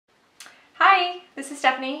this is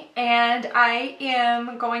Stephanie, and I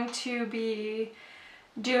am going to be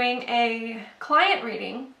doing a client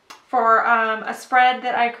reading for a spread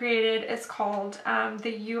that I created. It's called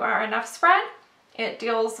the You Are Enough spread. It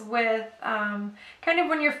deals with kind of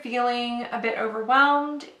when you're feeling a bit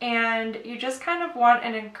overwhelmed and you just kind of want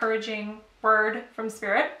an encouraging word from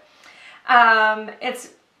Spirit.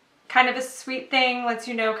 It's kind of a sweet thing, lets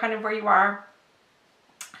you know kind of where you are.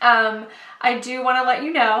 I do want to let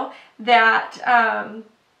you know that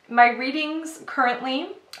my readings currently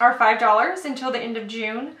are $5 until the end of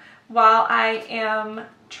June, while I am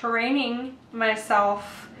training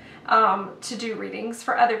myself to do readings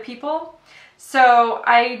for other people. So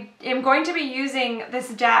I am going to be using this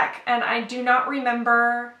deck, and I do not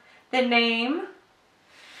remember the name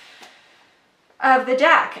of the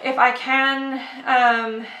deck. If I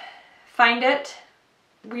can find it,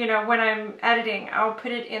 you know, when I'm editing, I'll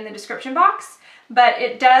put it in the description box, but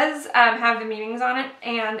it does have the meanings on it,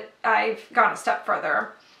 and I've gone a step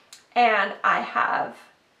further and I have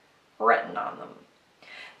written on them.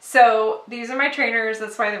 So these are my trainers.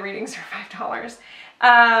 That's why the readings are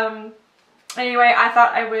 $5. Anyway, I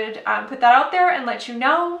thought I would put that out there and let you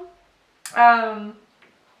know.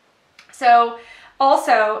 So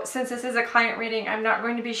also, since this is a client reading, I'm not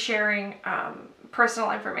going to be sharing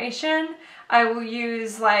personal information. I will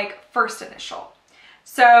use like first initial.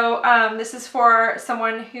 So this is for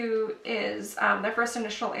someone who is, their first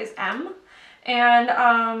initial is M,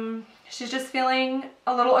 and she's just feeling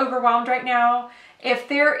a little overwhelmed right now. If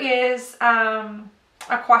there is a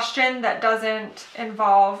question that doesn't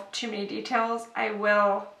involve too many details, I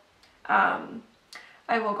will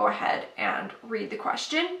go ahead and read the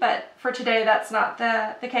question, but for today that's not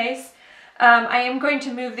the case. I am going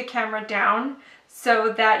to move the camera down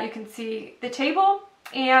so that you can see the table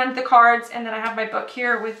and the cards, and then I have my book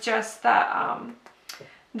here with just the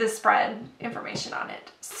spread information on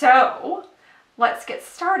it. So let's get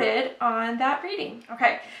started on that reading.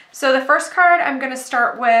 Okay, so the first card I'm going to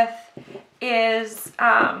start with is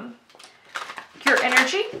your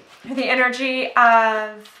energy, the energy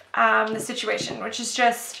of the situation, which is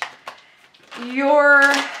just your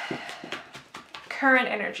current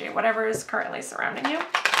energy, whatever is currently surrounding you.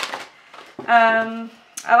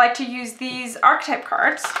 I like to use these archetype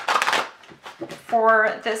cards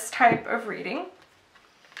for this type of reading.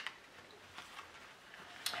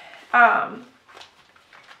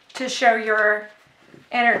 To show your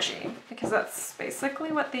energy, because that's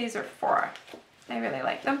basically what these are for. I really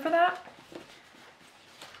like them for that.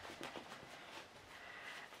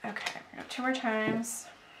 Okay, we got 2 more times.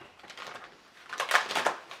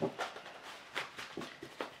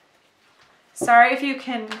 Sorry if you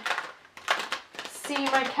can see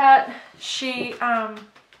my cat. She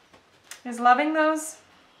is loving those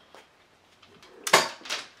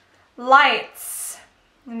lights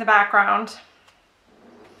in the background.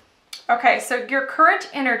 Okay, so your current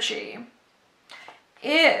energy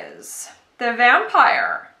is the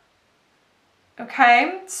vampire.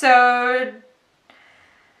 Okay, so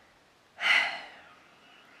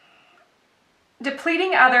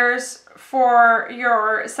depleting others for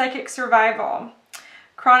your psychic survival,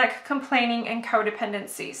 chronic complaining, and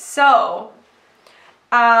codependency. So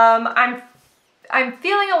I'm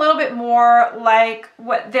feeling a little bit more like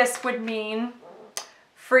what this would mean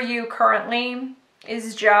for you currently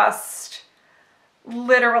is just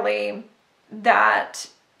literally that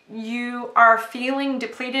you are feeling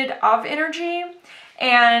depleted of energy,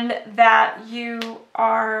 and that you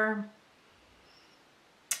are,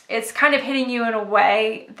 it's kind of hitting you in a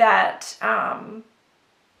way that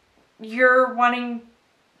you're wanting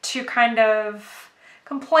to kind of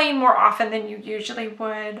complain more often than you usually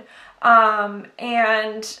would,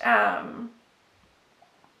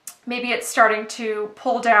 maybe it's starting to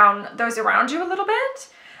pull down those around you a little bit.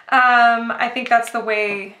 I think that's the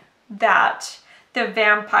way that the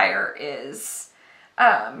vampire is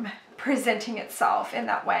presenting itself in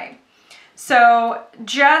that way. So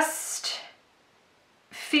just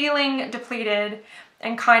feeling depleted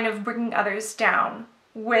and kind of bringing others down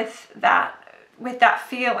with that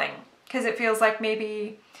feeling, because it feels like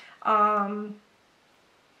maybe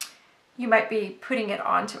you might be putting it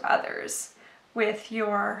onto others with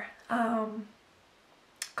your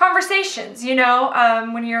conversations, you know,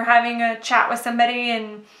 when you're having a chat with somebody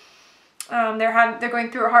and they're going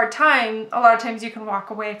through a hard time, a lot of times you can walk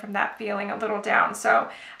away from that feeling a little down. So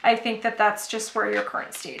I think that that's just where your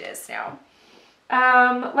current state is now.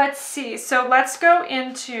 Let's see. So let's go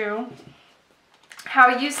into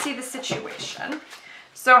how you see the situation.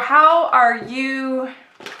 So how are you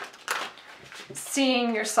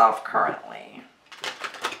seeing yourself currently?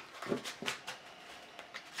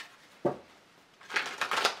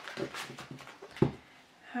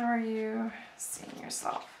 How are you seeing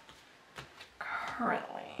yourself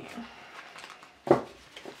currently?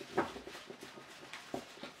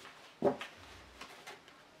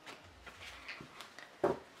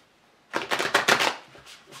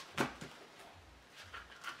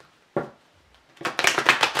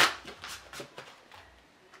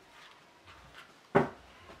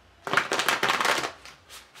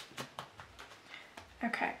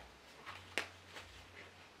 Okay.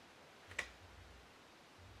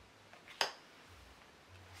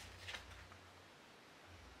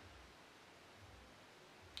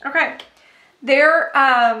 Okay. There,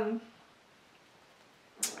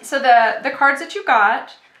 so the cards that you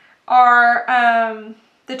got are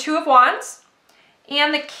the Two of Wands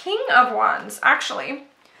and the King of Wands, actually.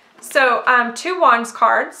 So 2 Wands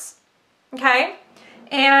cards, okay?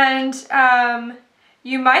 And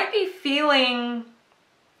you might be feeling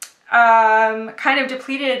kind of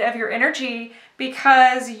depleted of your energy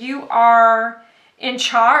because you are in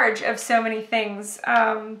charge of so many things.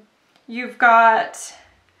 You've got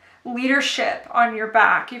leadership on your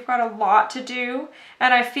back. You've got a lot to do.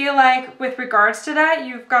 And I feel like with regards to that,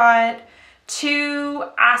 you've got 2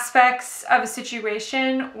 aspects of a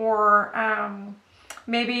situation, or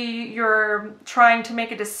maybe you're trying to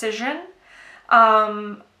make a decision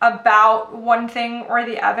about one thing or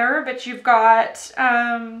the other, but you've got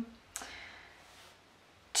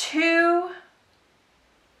 2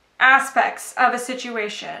 aspects of a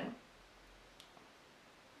situation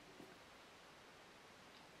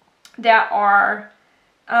that are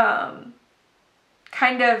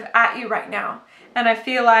kind of at you right now. And I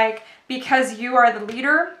feel like because you are the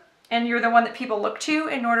leader and you're the one that people look to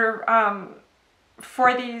in order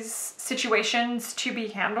for these situations to be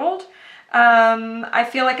handled, I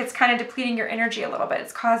feel like it's kind of depleting your energy a little bit.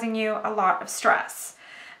 It's causing you a lot of stress.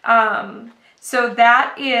 So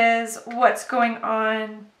that is what's going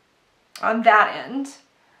on that end.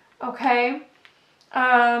 Okay.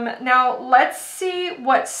 Now let's see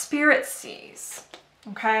what Spirit sees.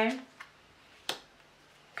 Okay.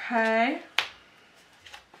 Okay.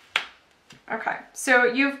 Okay. So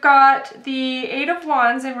you've got the 8 of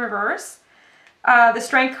Wands in reverse, the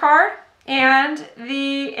Strength card, and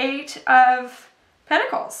the 8 of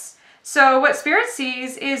Pentacles. So what Spirit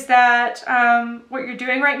sees is that what you're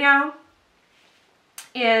doing right now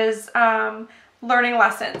is learning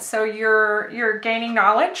lessons. So you're gaining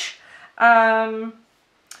knowledge.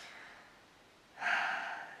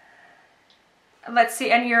 Let's see,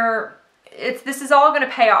 and this is all going to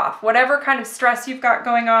pay off. Whatever kind of stress you've got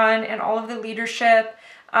going on and all of the leadership,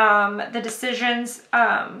 the decisions,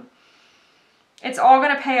 it's all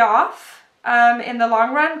going to pay off in the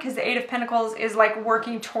long run, because the 8 of Pentacles is like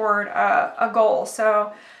working toward a goal.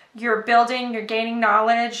 So you're building, you're gaining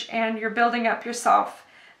knowledge, and you're building up yourself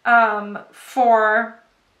for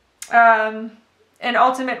an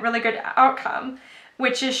ultimate really good outcome,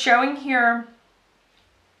 which is showing here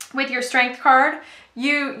with your Strength card.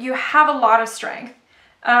 You have a lot of strength,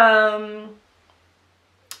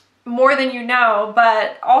 more than you know,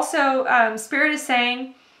 but also Spirit is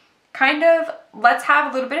saying, kind of, let's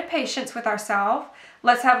have a little bit of patience with ourselves.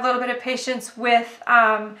 Let's have a little bit of patience with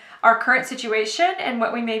our current situation and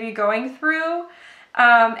what we may be going through.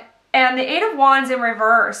 And the 8 of Wands in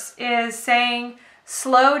reverse is saying,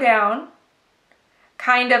 slow down,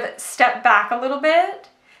 kind of step back a little bit.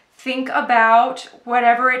 Think about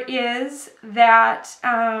whatever it is that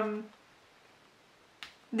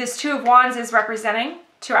this 2 of Wands is representing,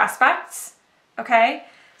 2 aspects, okay?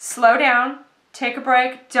 Slow down, take a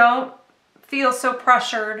break. Don't feel so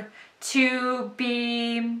pressured to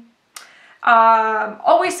be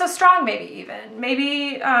always so strong, maybe even.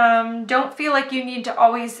 Maybe don't feel like you need to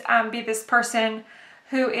always be this person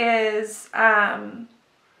who is the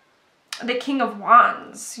King of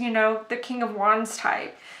Wands, you know, the King of Wands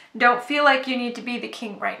type. Don't feel like you need to be the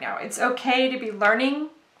king right now. It's okay to be learning,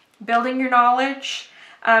 building your knowledge.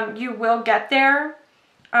 You will get there.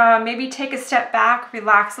 Maybe take a step back,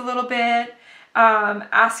 relax a little bit.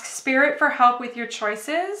 Ask Spirit for help with your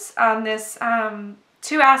choices on this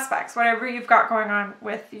 2 aspects, whatever you've got going on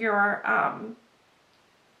with your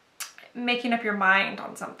making up your mind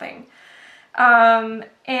on something.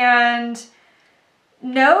 And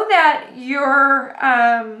know that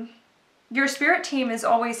your spirit team is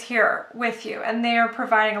always here with you, and they are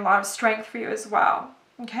providing a lot of strength for you as well.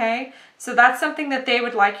 Okay, so that's something that they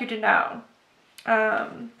would like you to know.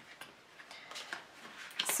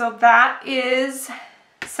 So that is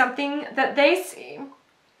something that they see.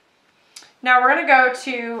 Now we're going to go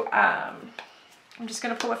to, I'm just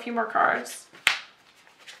going to pull a few more cards.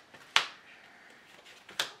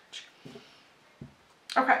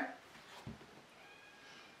 Okay.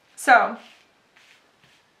 So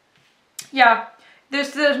yeah,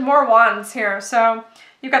 there's more wands here. So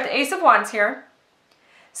you've got the Ace of Wands here.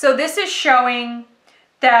 So this is showing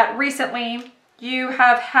that recently you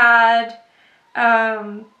have had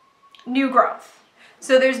new growth.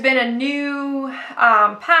 So there's been a new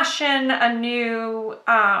passion, a new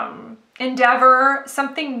endeavor,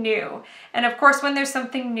 something new. And of course, when there's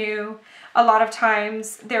something new, a lot of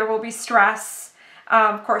times there will be stress.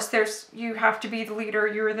 Of course, you have to be the leader.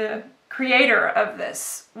 You're the creator of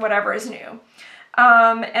this, whatever is new.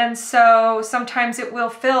 And so sometimes it will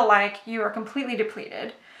feel like you are completely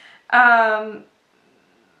depleted. But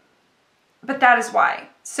that is why.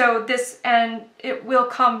 So this, and it will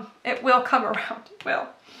come around, it will.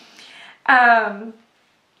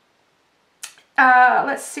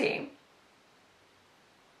 Let's see.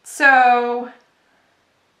 So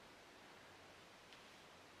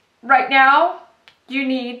right now you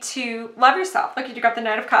need to love yourself. Look, you got the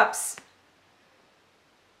Knight of Cups.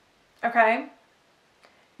 Okay.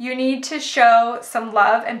 You need to show some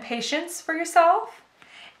love and patience for yourself,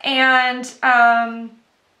 and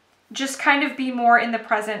just kind of be more in the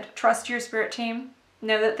present. Trust your spirit team.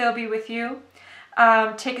 Know that they'll be with you.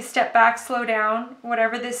 Take a step back, slow down,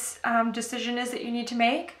 whatever this decision is that you need to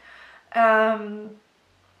make.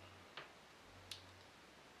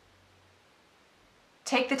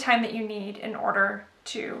 Take the time that you need in order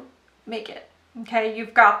to make it. Okay,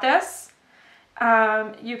 you've got this.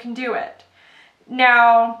 You can do it.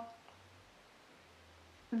 Now,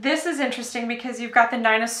 this is interesting because you've got the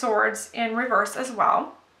Nine of Swords in reverse as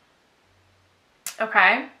well.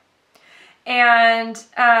 Okay. And,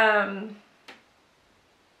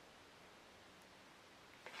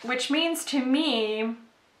 which means to me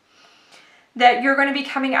that you're going to be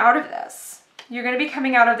coming out of this. You're going to be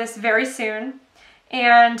coming out of this very soon.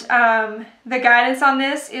 And the guidance on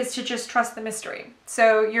this is to just trust the mystery.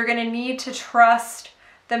 So you're going to need to trust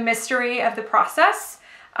the mystery of the process.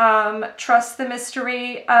 Trust the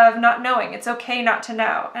mystery of not knowing. It's okay not to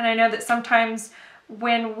know. And I know that sometimes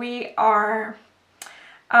when we are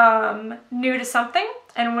new to something,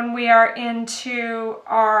 and when we are into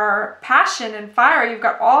our passion and fire, you've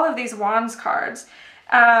got all of these Wands cards.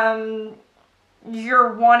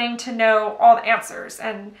 You're wanting to know all the answers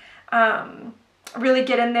and really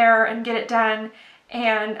get in there and get it done.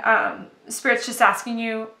 And Spirit's just asking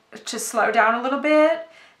you to slow down a little bit,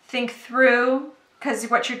 think through, because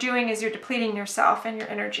what you're doing is you're depleting yourself and your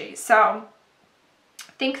energy. So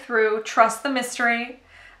think through, trust the mystery.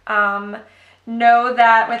 Know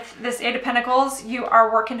that with this Eight of Pentacles, you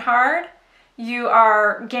are working hard, you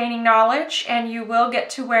are gaining knowledge, and you will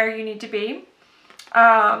get to where you need to be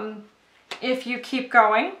if you keep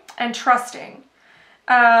going and trusting.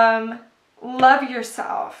 Love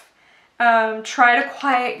yourself. Try to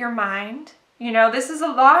quiet your mind. You know, this is a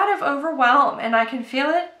lot of overwhelm, and I can feel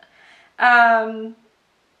it, and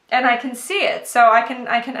I can see it. So I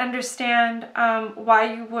can understand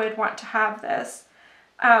why you would want to have this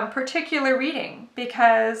particular reading,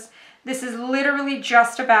 because this is literally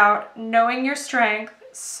just about knowing your strength,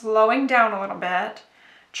 slowing down a little bit,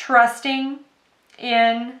 trusting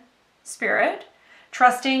in Spirit,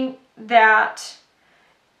 trusting that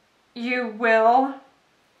you will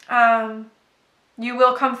come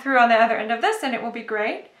through on the other end of this, and it will be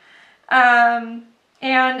great. And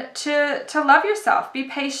to love yourself, be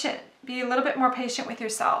patient, be a little bit more patient with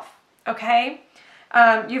yourself. Okay.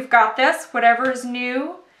 You've got this. Whatever is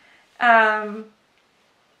new,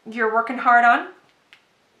 you're working hard on,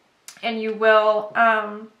 and you will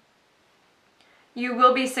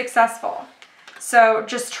be successful. So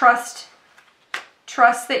just trust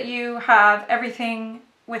that you have everything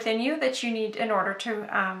within you that you need in order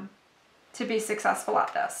to be successful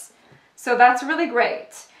at this. So that's really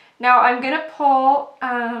great. Now I'm going to pull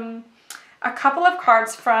a couple of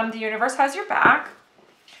cards from The Universe Has Your Back.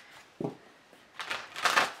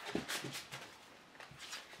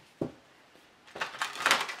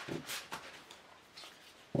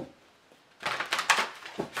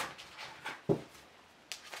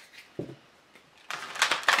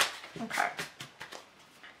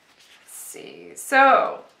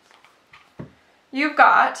 So, you've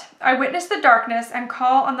got, I witness the darkness and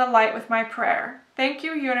call on the light with my prayer. Thank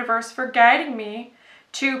you, universe, for guiding me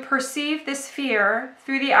to perceive this fear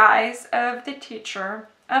through the eyes of the teacher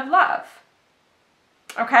of love.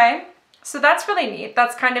 Okay, so that's really neat.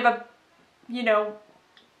 That's kind of a, you know,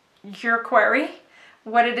 your query,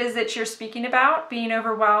 what it is that you're speaking about, being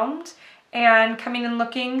overwhelmed and coming and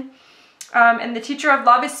looking. And the teacher of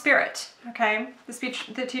love is Spirit, okay?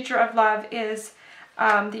 The teacher of love is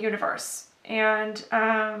the universe. And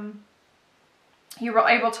you were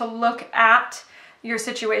able to look at your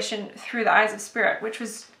situation through the eyes of spirit,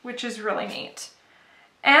 which is really neat.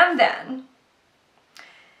 And then,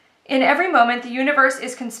 in every moment, the universe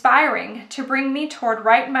is conspiring to bring me toward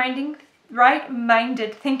right-minded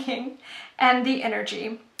thinking and the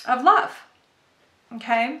energy of love.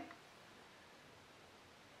 Okay?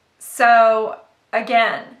 So,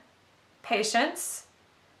 again, patience,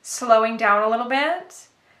 slowing down a little bit,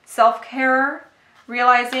 self-care,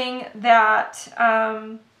 realizing that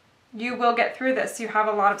you will get through this. You have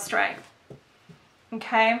a lot of strength.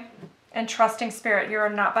 Okay? And trusting spirit. You're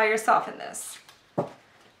not by yourself in this.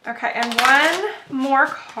 Okay, and one more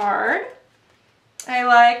card I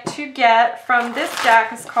like to get from this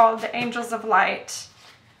deck is called the Angels of Light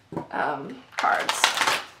cards.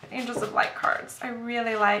 Angels of Light cards. I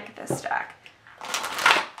really like this deck.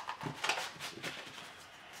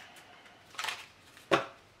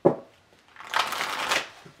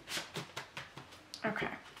 Okay.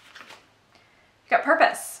 You got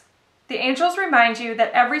purpose. The angels remind you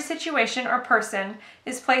that every situation or person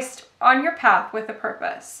is placed on your path with a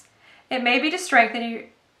purpose. It may be to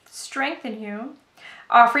strengthen you,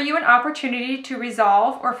 offer you an opportunity to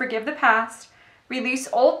resolve or forgive the past, release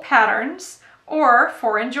old patterns, or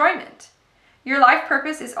for enjoyment. Your life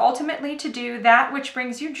purpose is ultimately to do that which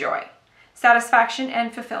brings you joy, satisfaction,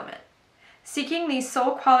 and fulfillment. Seeking these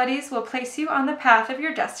soul qualities will place you on the path of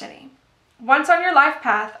your destiny. Once on your life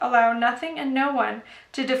path, allow nothing and no one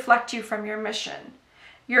to deflect you from your mission.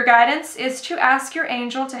 Your guidance is to ask your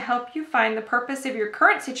angel to help you find the purpose of your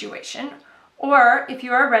current situation, or, if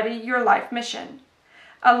you are ready, your life mission.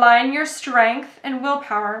 Align your strength and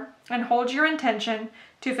willpower and hold your intention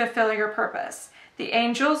to fulfill your purpose. The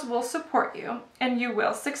angels will support you and you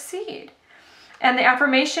will succeed. And the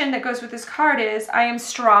affirmation that goes with this card is, I am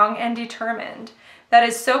strong and determined. That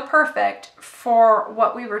is so perfect for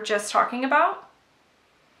what we were just talking about.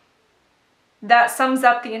 That sums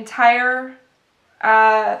up the entire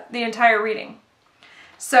reading.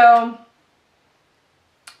 So,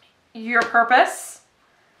 your purpose,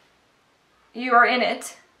 you are in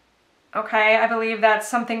it. Okay, I believe that's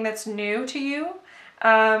something that's new to you.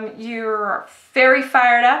 You're very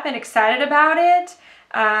fired up and excited about it.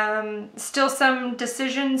 Still some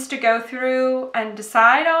decisions to go through and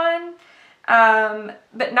decide on.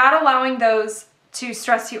 But not allowing those to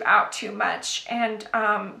stress you out too much and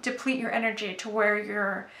deplete your energy to where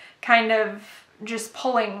you're kind of just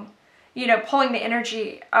pulling the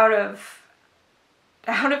energy out of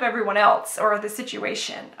everyone else or the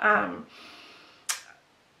situation.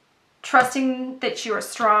 Trusting that you are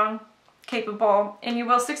strong, capable, and you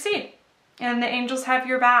will succeed. And the angels have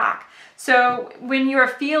your back. So when you are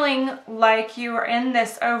feeling like you are in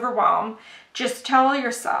this overwhelm, just tell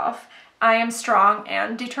yourself, I am strong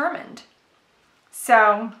and determined.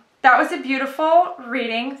 So that was a beautiful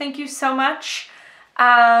reading. Thank you so much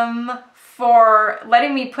for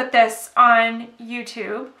letting me put this on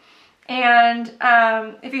YouTube. And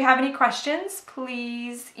if you have any questions,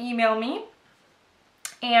 please email me.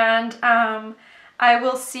 And I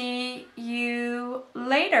will see you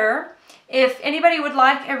later. If anybody would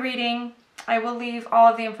like a reading, I will leave all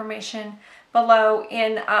of the information below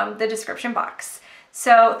in the description box.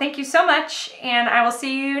 So thank you so much, and I will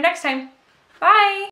see you next time. Bye!